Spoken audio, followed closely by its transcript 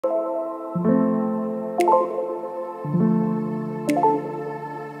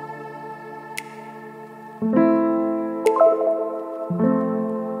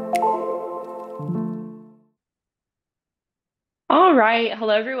right.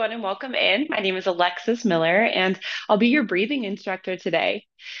 Hello, everyone, and welcome in. My name is Alexis Miller, and I'll be your breathing instructor today.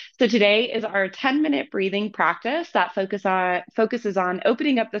 So today is our 10-minute breathing practice that focuses on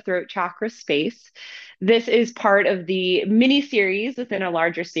opening up the throat chakra space. This is part of the mini series within a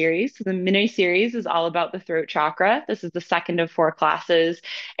larger series. So the mini series is all about the throat chakra. This is the second of four classes.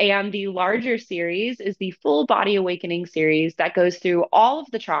 And the larger series is the full body awakening series that goes through all of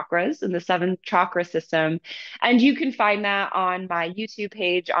the chakras in the seven chakra system, and you can find that on my YouTube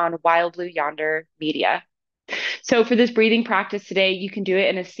page on Blue Yonder Media. So for this breathing practice today, you can do it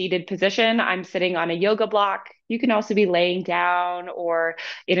in a seated position. I'm sitting on a yoga block. You can also be laying down or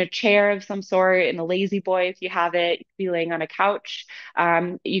in a chair of some sort, in a lazy boy if you have it. You could be laying on a couch.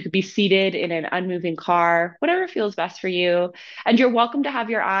 You could be seated in an unmoving car, whatever feels best for you. And you're welcome to have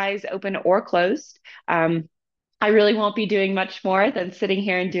your eyes open or closed. I really won't be doing much more than sitting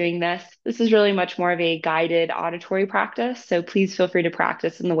here and doing this. This is really much more of a guided auditory practice. So please feel free to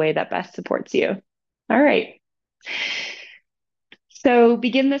practice in the way that best supports you. All right. So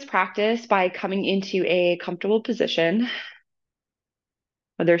begin this practice by coming into a comfortable position,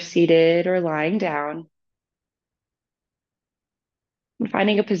 whether seated or lying down, and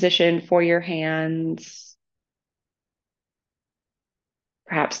finding a position for your hands.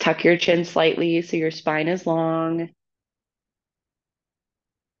 Perhaps tuck your chin slightly so your spine is long.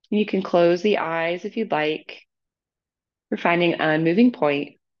 You can close the eyes if you'd like. We're finding an unmoving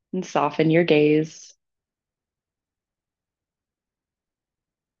point and soften your gaze.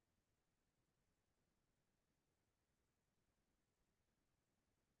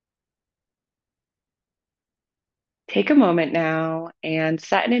 Take a moment now and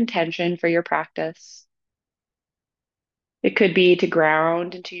set an intention for your practice. It could be to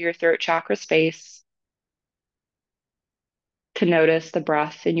ground into your throat chakra space, to notice the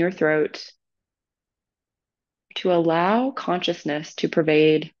breath in your throat, to allow consciousness to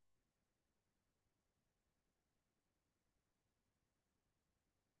pervade.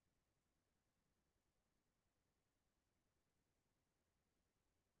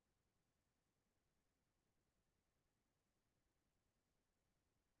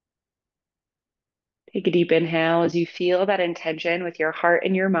 Take a deep inhale as you feel that intention with your heart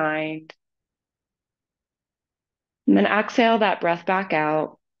and your mind. And then exhale that breath back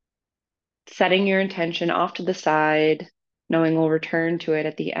out, setting your intention off to the side, knowing we'll return to it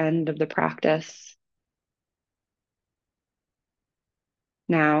at the end of the practice.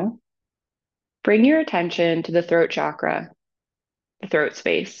 Now, bring your attention to the throat chakra, the throat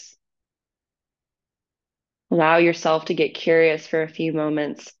space. Allow yourself to get curious for a few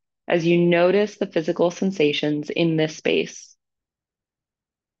moments as you notice the physical sensations in this space.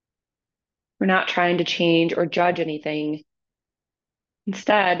 We're not trying to change or judge anything.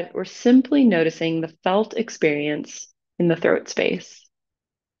 Instead, we're simply noticing the felt experience in the throat space.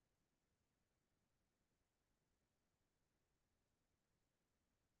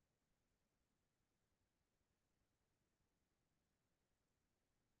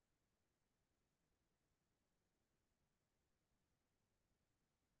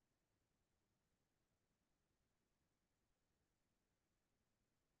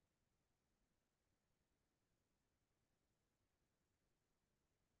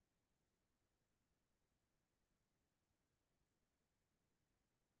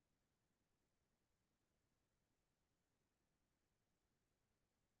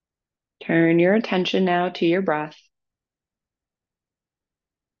 Turn your attention now to your breath.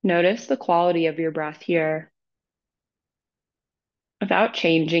 Notice the quality of your breath here without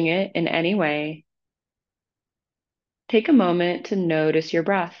changing it in any way. Take a moment to notice your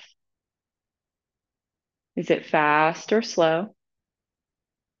breath. Is it fast or slow?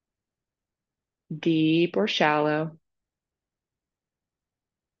 Deep or shallow?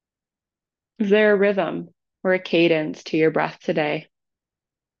 Is there a rhythm or a cadence to your breath today?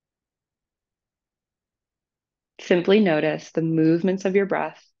 Simply notice the movements of your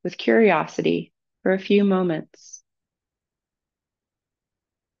breath with curiosity for a few moments.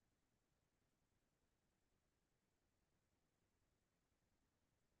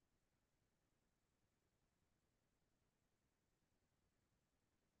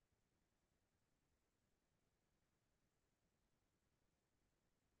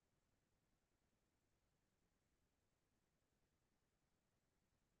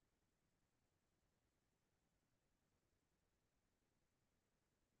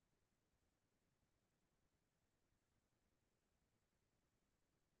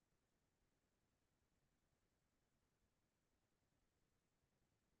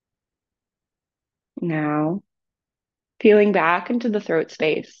 Now, feeling back into the throat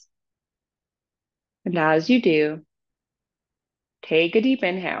space. And as you do, Take a deep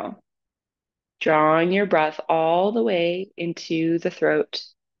inhale, drawing your breath all the way into the throat,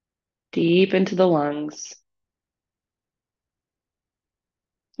 deep into the lungs.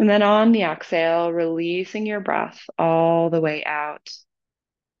 And then on the exhale, releasing your breath all the way out.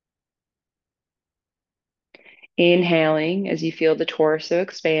 Inhaling as you feel the torso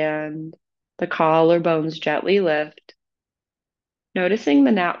expand, the collarbones gently lift, noticing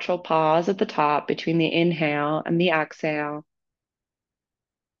the natural pause at the top between the inhale and the exhale.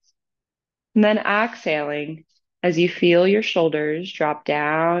 And then exhaling as you feel your shoulders drop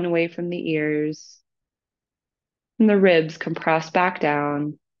down away from the ears and the ribs compress back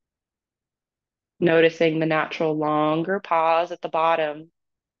down, noticing the natural longer pause at the bottom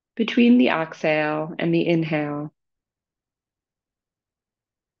between the exhale and the inhale.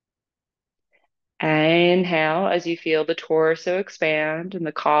 Inhale as you feel the torso expand and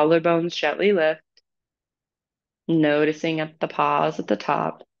the collarbones gently lift, noticing at the pause at the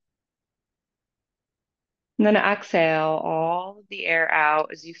top. And then exhale all of the air out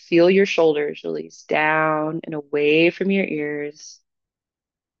as you feel your shoulders release down and away from your ears,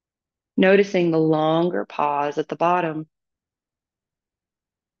 noticing the longer pause at the bottom.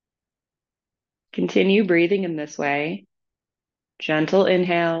 Continue breathing in this way. Gentle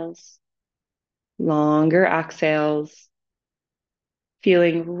inhales, longer exhales,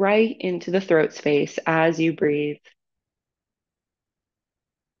 feeling right into the throat space as you breathe.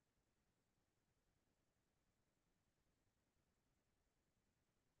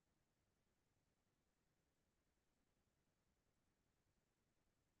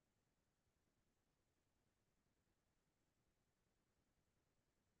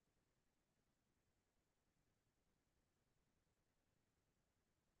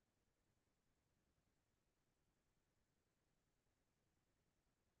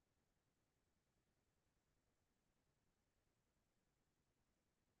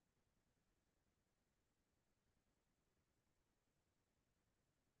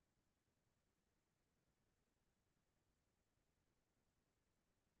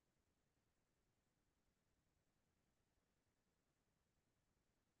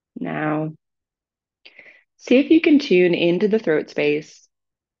 Now, see if you can tune into the throat space.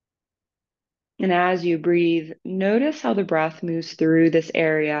 And as you breathe, notice how the breath moves through this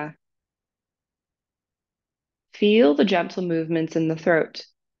area. Feel the gentle movements in the throat.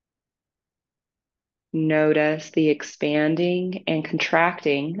 Notice the expanding and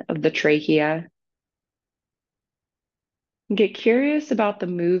contracting of the trachea. Get curious about the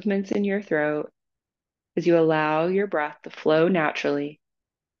movements in your throat as you allow your breath to flow naturally.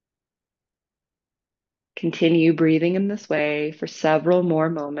 Continue breathing in this way for several more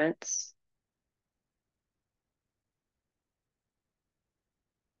moments.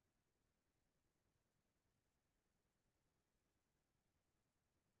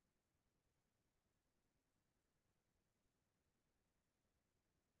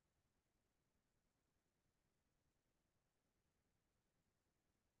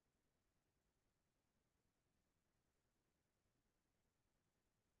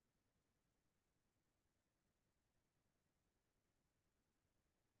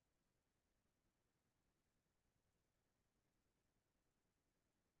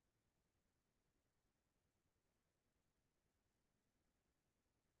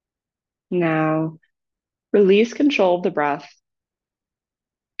 Now, release control of the breath.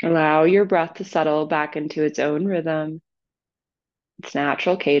 Allow your breath to settle back into its own rhythm, its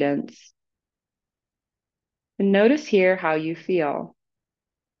natural cadence. And notice here how you feel.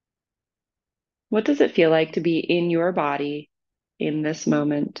 What does it feel like to be in your body in this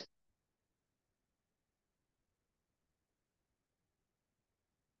moment?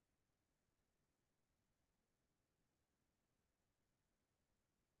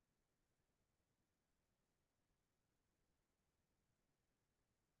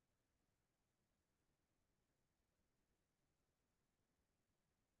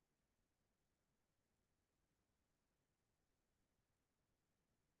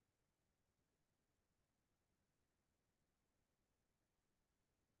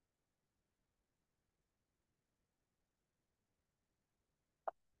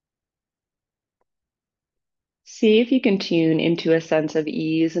 See if you can tune into a sense of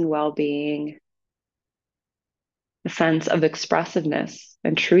ease and well-being, a sense of expressiveness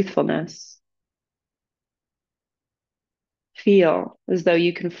and truthfulness. Feel as though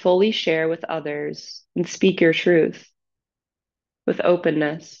you can fully share with others and speak your truth with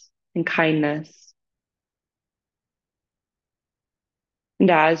openness and kindness. And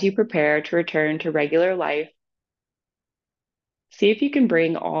as you prepare to return to regular life, see if you can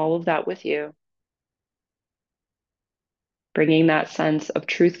bring all of that with you. bringing that sense of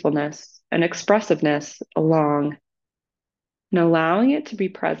truthfulness and expressiveness along, and allowing it to be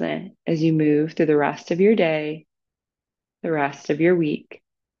present as you move through the rest of your day, the rest of your week.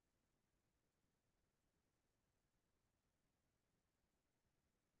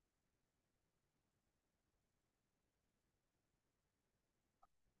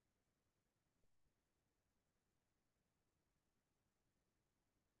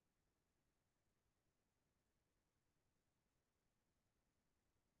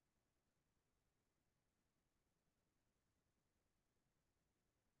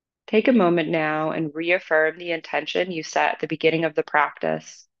 Take a moment now and reaffirm the intention you set at the beginning of the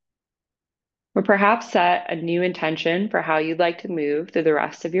practice, or perhaps set a new intention for how you'd like to move through the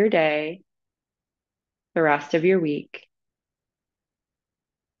rest of your day, the rest of your week.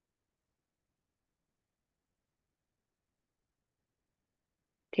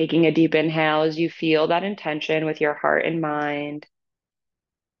 Taking a deep inhale as you feel that intention with your heart and mind.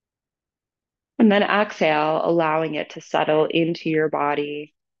 And then exhale, allowing it to settle into your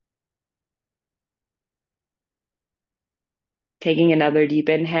body. Taking another deep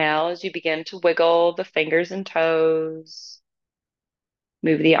inhale as you begin to wiggle the fingers and toes.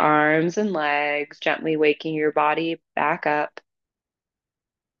 Move the arms and legs, gently waking your body back up.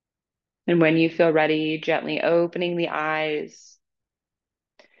 And when you feel ready, gently opening the eyes.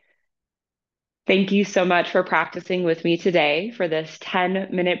 Thank you so much for practicing with me today for this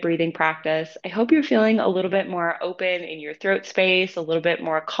 10-minute breathing practice. I hope you're feeling a little bit more open in your throat space, a little bit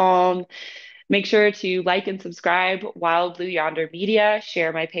more calm. Make sure to like and subscribe while Blue Yonder Media.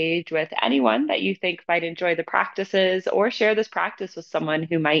 Share my page with anyone that you think might enjoy the practices, or share this practice with someone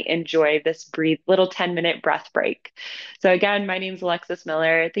who might enjoy this little 10-minute breath break. So again, my name is Alexis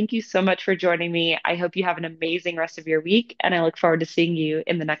Miller. Thank you so much for joining me. I hope you have an amazing rest of your week, and I look forward to seeing you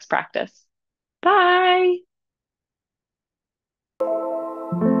in the next practice. Bye.